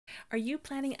Are you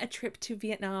planning a trip to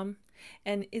Vietnam?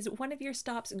 And is one of your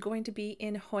stops going to be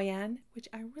in Hoi An? Which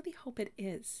I really hope it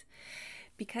is,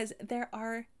 because there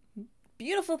are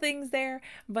beautiful things there,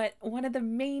 but one of the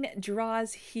main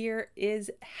draws here is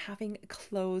having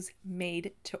clothes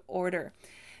made to order.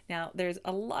 Now, there's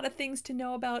a lot of things to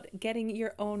know about getting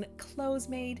your own clothes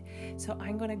made, so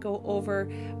I'm going to go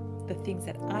over the things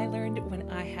that I learned when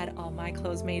I had all my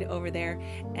clothes made over there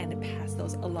and pass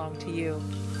those along to you.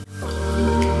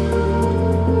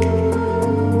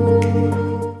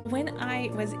 When I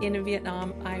was in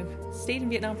Vietnam, I stayed in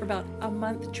Vietnam for about a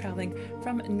month, traveling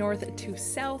from north to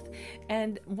south,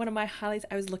 and one of my highlights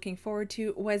I was looking forward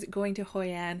to was going to Hoi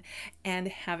An and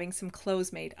having some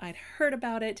clothes made. I'd heard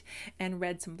about it and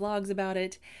read some blogs about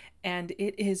it, and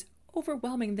it is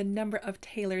overwhelming the number of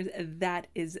tailors that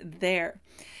is there.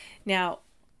 Now,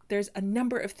 there's a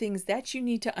number of things that you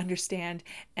need to understand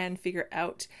and figure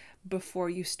out before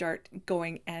you start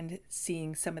going and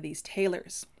seeing some of these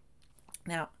tailors.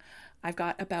 Now, I've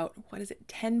got about,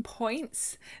 10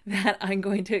 points that I'm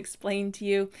going to explain to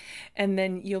you, and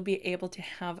then you'll be able to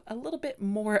have a little bit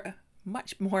more,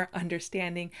 much more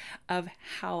understanding of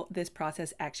how this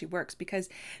process actually works, because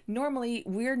normally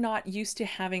we're not used to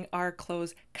having our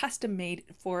clothes custom made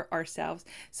for ourselves.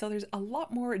 So there's a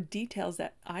lot more details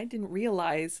that I didn't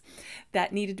realize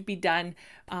that needed to be done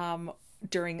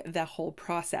during the whole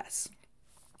process.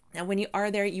 Now, when you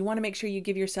are there, you want to make sure you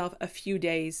give yourself a few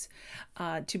days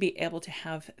to be able to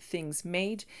have things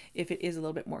made. If it is a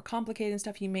little bit more complicated and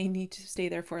stuff, you may need to stay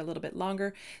there for a little bit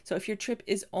longer. So if your trip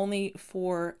is only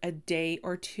for a day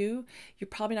or two, you're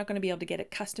probably not going to be able to get it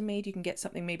custom made. You can get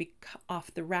something maybe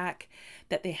off the rack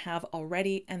that they have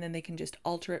already, and then they can just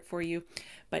alter it for you.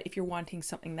 But if you're wanting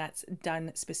something that's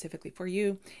done specifically for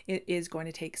you, it is going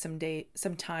to take some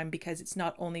time, because it's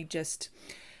not only just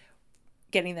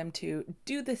getting them to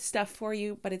do this stuff for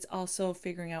you, but it's also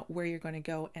figuring out where you're going to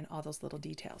go and all those little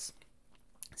details.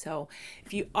 So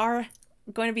if you are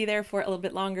going to be there for a little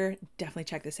bit longer, definitely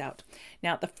check this out.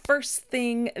 Now, the first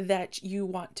thing that you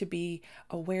want to be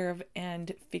aware of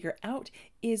and figure out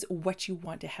is what you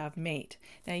want to have made.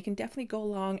 Now, you can definitely go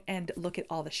along and look at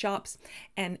all the shops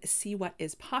and see what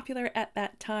is popular at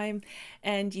that time,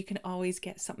 and you can always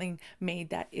get something made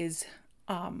that is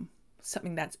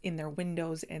something that's in their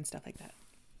windows and stuff like that.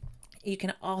 You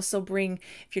can also bring,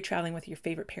 if you're traveling with your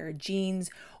favorite pair of jeans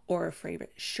or a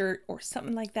favorite shirt or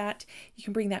something like that, you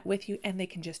can bring that with you and they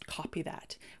can just copy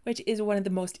that, which is one of the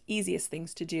most easiest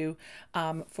things to do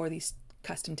for these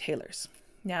custom tailors.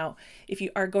 Now, if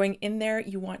you are going in there,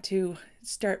 you want to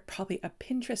start probably a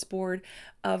Pinterest board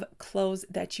of clothes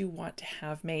that you want to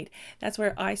have made. That's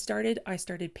where I started. I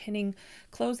started pinning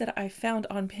clothes that I found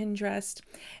on Pinterest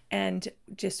and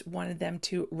just wanted them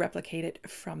to replicate it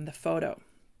from the photo.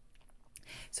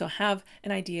 So have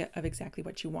an idea of exactly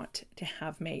what you want to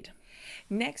have made.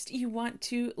 Next, you want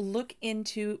to look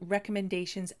into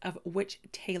recommendations of which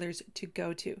tailors to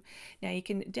go to. Now, you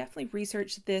can definitely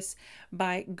research this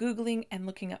by Googling and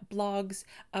looking up blogs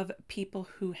of people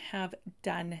who have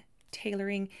done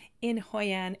tailoring in Hoi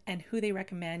An and who they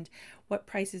recommend, what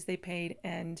prices they paid,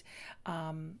 and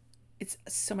it's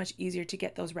so much easier to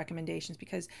get those recommendations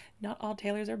because not all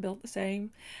tailors are built the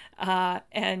same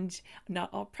and not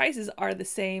all prices are the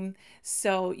same.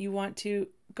 So you want to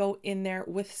go in there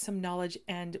with some knowledge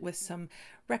and with some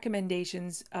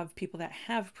recommendations of people that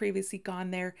have previously gone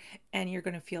there, and you're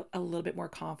going to feel a little bit more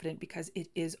confident because it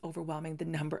is overwhelming the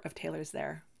number of tailors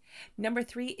there. Number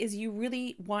 3 is you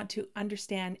really want to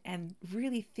understand and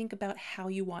really think about how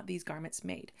you want these garments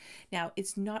made. Now,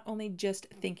 it's not only just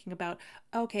thinking about,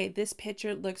 okay, this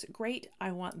picture looks great,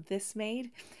 I want this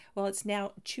made. Well, it's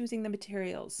now choosing the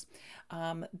materials,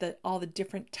 all the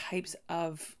different types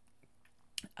of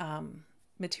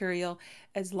material,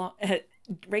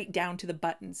 right down to the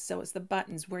buttons. So it's the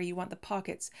buttons, where you want the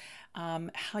pockets,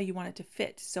 how you want it to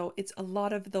fit. So it's a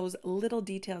lot of those little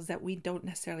details that we don't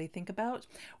necessarily think about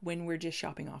when we're just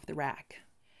shopping off the rack.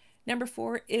 Number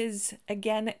 4 is,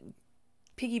 again,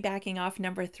 piggybacking off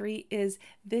number 3, is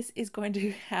this is going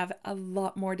to have a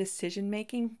lot more decision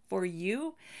making for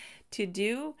you to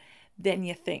do than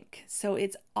you think. So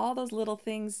it's all those little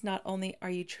things. Not only are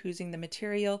you choosing the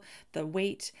material, the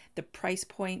weight, the price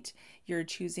point, you're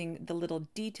choosing the little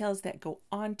details that go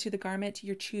onto the garment,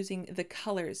 you're choosing the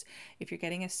colors. If you're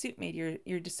getting a suit made,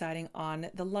 you're deciding on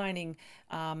the lining,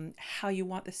 how you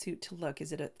want the suit to look.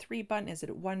 Is it a 3-button? Is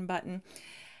it a 1-button?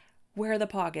 Where are the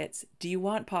pockets? Do you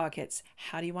want pockets?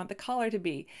 How do you want the collar to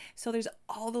be? So there's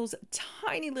all those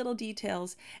tiny little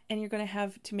details, and you're going to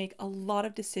have to make a lot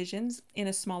of decisions in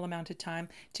a small amount of time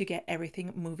to get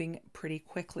everything moving pretty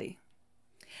quickly.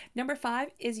 Number 5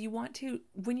 is you want to,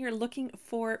 when you're looking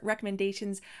for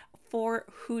recommendations for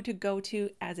who to go to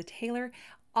as a tailor,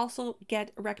 also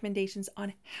get recommendations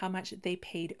on how much they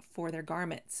paid for their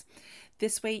garments.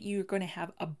 This way you're going to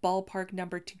have a ballpark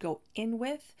number to go in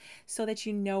with so that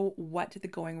you know what the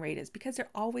going rate is, because they're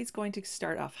always going to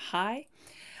start off high,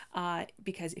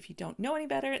 because if you don't know any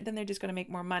better, then they're just going to make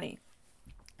more money.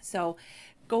 So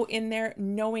go in there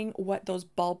knowing what those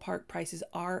ballpark prices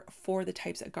are for the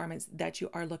types of garments that you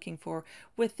are looking for,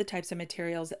 with the types of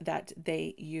materials that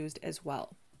they used as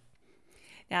well.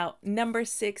 Now, number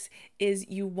 6 is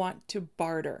you want to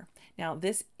barter. Now,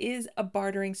 this is a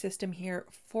bartering system here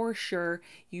for sure.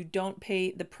 You don't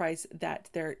pay the price that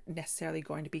they're necessarily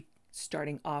going to be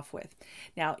starting off with.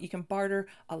 Now, you can barter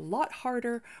a lot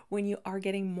harder when you are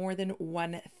getting more than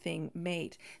one thing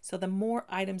made. So the more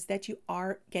items that you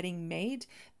are getting made,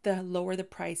 the lower the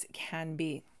price can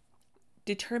be.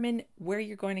 Determine where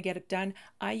you're going to get it done.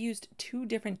 I used 2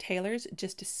 different tailors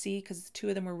just to see, because 2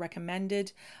 of them were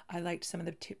recommended. I liked some of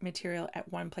the material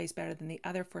at one place better than the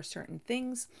other for certain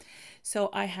things.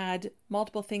 So I had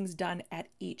multiple things done at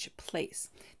each place.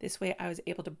 This way I was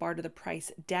able to barter the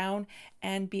price down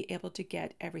and be able to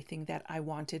get everything that I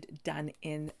wanted done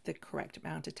in the correct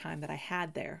amount of time that I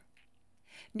had there.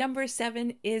 Number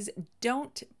 7 is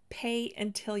don't pay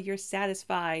until you're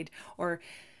satisfied, or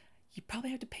you probably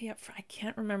have to pay up front. I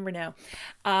can't remember now.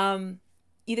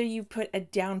 Either you put a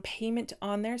down payment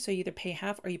on there, so you either pay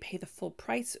half or you pay the full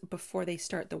price before they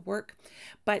start the work.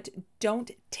 But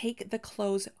don't take the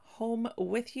clothes home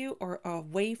with you or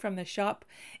away from the shop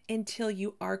until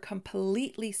you are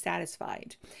completely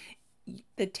satisfied.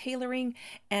 The tailoring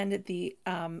and the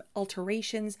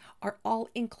alterations are all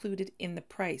included in the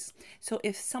price. So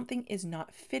if something is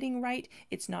not fitting right,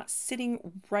 it's not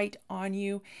sitting right on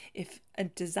you, if a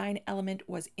design element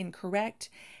was incorrect,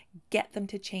 get them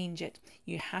to change it.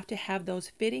 You have to have those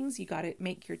fittings. You got to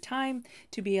make your time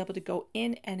to be able to go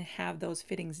in and have those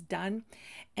fittings done,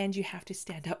 and you have to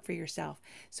stand up for yourself.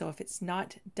 So if it's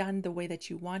not done the way that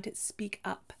you want it, speak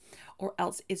up, or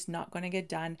else it's not going to get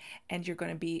done and you're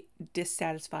going to be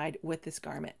dissatisfied with this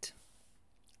garment.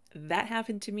 That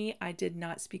happened to me. I did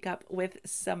not speak up with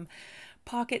some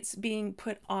pockets being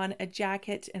put on a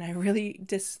jacket, and I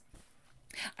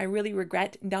really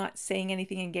regret not saying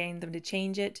anything and getting them to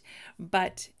change it,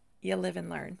 but you live and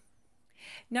learn.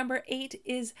 Number 8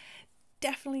 is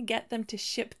definitely get them to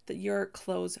ship your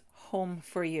clothes home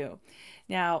for you.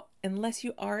 Now, unless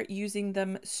you are using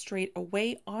them straight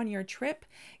away on your trip,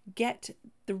 get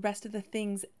the rest of the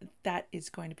things that is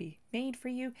going to be made for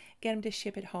you, get them to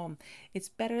ship it home. It's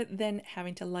better than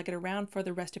having to lug it around for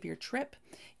the rest of your trip.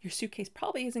 Your suitcase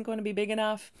probably isn't going to be big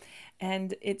enough,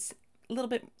 and it's a little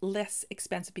bit less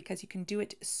expensive because you can do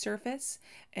it surface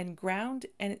and ground,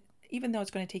 and even though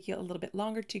it's going to take you a little bit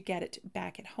longer to get it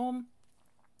back at home,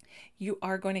 you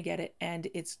are going to get it, and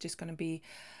it's just going to be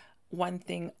one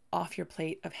thing off your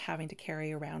plate of having to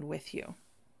carry around with you.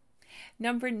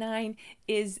 Number 9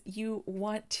 is you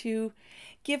want to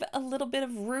give a little bit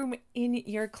of room in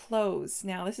your clothes.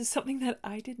 Now, this is something that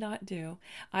I did not do.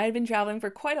 I had been traveling for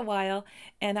quite a while,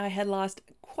 and I had lost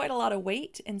quite a lot of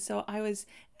weight, and so I was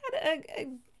at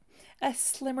a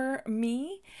slimmer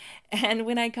me. And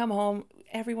when I come home,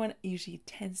 everyone usually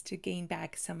tends to gain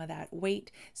back some of that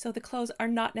weight. So the clothes are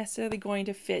not necessarily going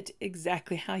to fit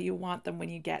exactly how you want them when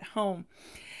you get home.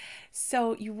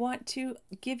 So you want to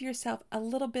give yourself a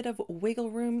little bit of wiggle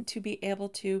room to be able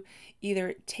to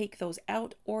either take those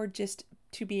out or just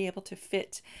to be able to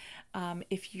fit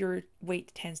if your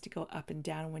weight tends to go up and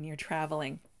down when you're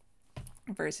traveling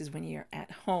versus when you're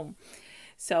at home.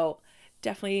 So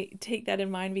definitely take that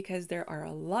in mind, because there are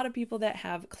a lot of people that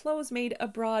have clothes made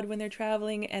abroad when they're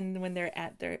traveling and when they're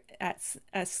at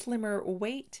a slimmer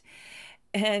weight.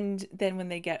 And then when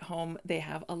they get home, they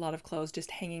have a lot of clothes just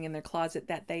hanging in their closet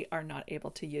that they are not able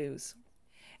to use.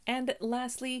 And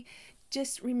lastly,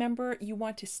 just remember, you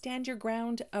want to stand your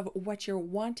ground of what you're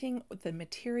wanting, the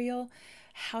material,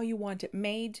 how you want it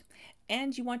made,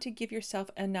 and you want to give yourself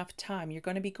enough time. You're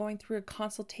going to be going through a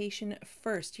consultation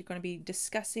first. You're going to be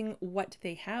discussing what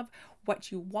they have,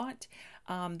 what you want,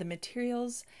 the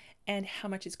materials, and how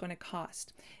much it's going to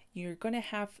cost.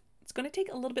 It's going to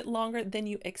take a little bit longer than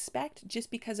you expect,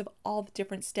 just because of all the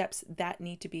different steps that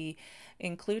need to be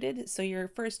included. So you're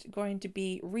first going to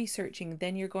be researching,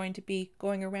 then you're going to be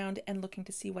going around and looking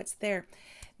to see what's there.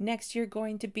 Next, you're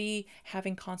going to be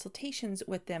having consultations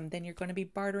with them. Then you're going to be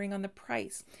bartering on the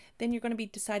price. Then you're going to be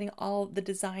deciding all the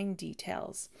design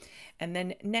details. And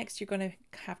then next, you're going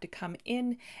to have to come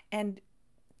in and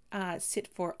sit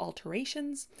for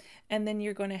alterations, and then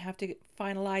you're going to have to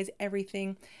finalize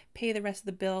everything, pay the rest of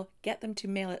the bill, get them to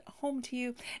mail it home to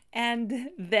you, and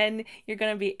then you're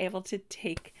going to be able to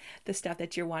take the stuff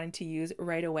that you're wanting to use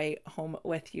right away home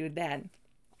with you then.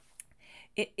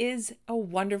 It is a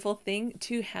wonderful thing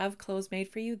to have clothes made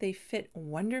for you. They fit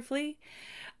wonderfully,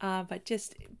 but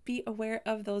just be aware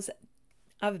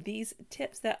of these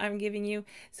tips that I'm giving you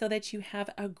so that you have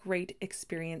a great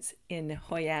experience in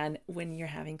Hoi An when you're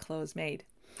having clothes made.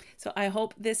 So I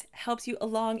hope this helps you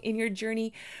along in your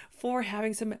journey for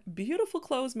having some beautiful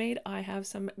clothes made. I have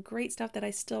some great stuff that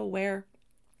I still wear,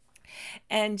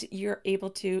 and you're able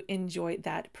to enjoy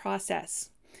that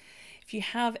process. If you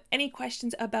have any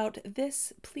questions about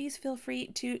this, please feel free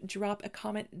to drop a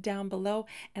comment down below,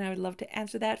 and I would love to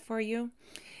answer that for you.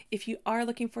 If you are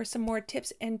looking for some more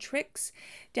tips and tricks,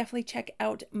 definitely check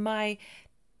out my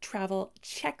travel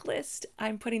checklist.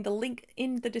 I'm putting the link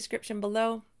in the description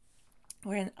below,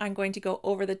 where I'm going to go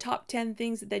over the top 10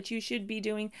 things that you should be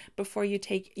doing before you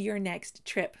take your next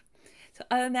trip. So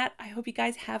other than that, I hope you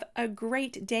guys have a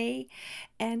great day,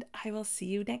 and I will see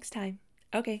you next time.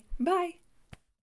 Okay, bye.